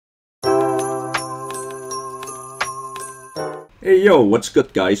Hey yo, what's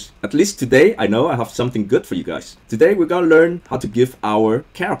good guys? At least today I know I have something good for you guys. Today we're gonna learn how to give our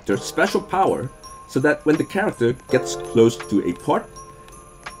character special power so that when the character gets close to a part,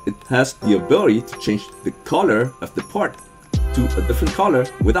 it has the ability to change the color of the part to a different color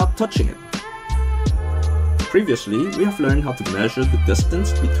without touching it. Previously, we have learned how to measure the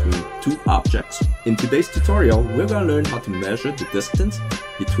distance between two objects. In today's tutorial, we're gonna learn how to measure the distance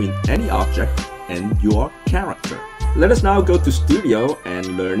between any object and your character. Let us now go to Studio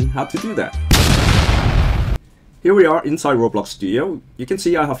and learn how to do that. Here we are inside Roblox Studio. You can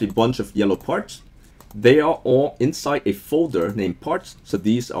see I have a bunch of yellow parts. They are all inside a folder named parts. So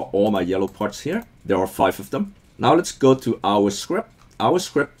these are all my yellow parts here. There are 5 of them. Now let's go to our script. Our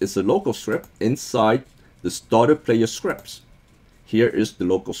script is a local script inside the starter player scripts. Here is the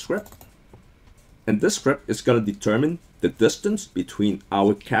local script. And this script is going to determine the distance between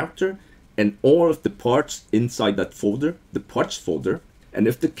our character and all of the parts inside that folder, the parts folder. And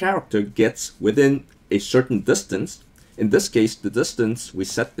if the character gets within a certain distance, in this case the distance we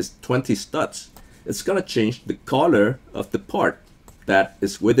set is 20 studs, it's going to change the color of the part that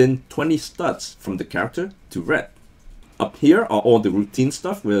is within 20 studs from the character to red. Up here are all the routine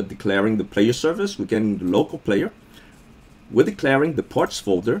stuff. We're declaring the player service, we're getting the local player, we're declaring the parts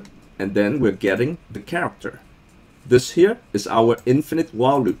folder, and then we're getting the character. This here is our infinite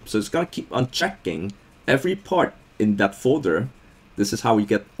while loop. So it's going to keep on checking every part in that folder. This is how we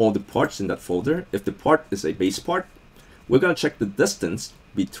get all the parts in that folder. If the part is a base part, we're going to check the distance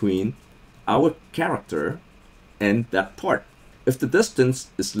between our character and that part. If the distance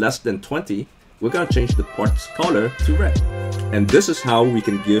is less than 20, we're going to change the part's color to red. And this is how we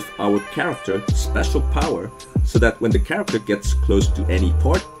can give our character special power so that when the character gets close to any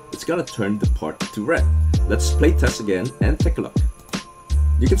part, it's going to turn the part to red. Let's play test again and take a look.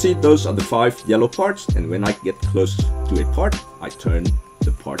 You can see those are the 5 yellow parts, and when I get close to a part, I turn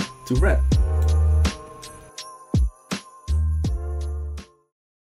the part to red.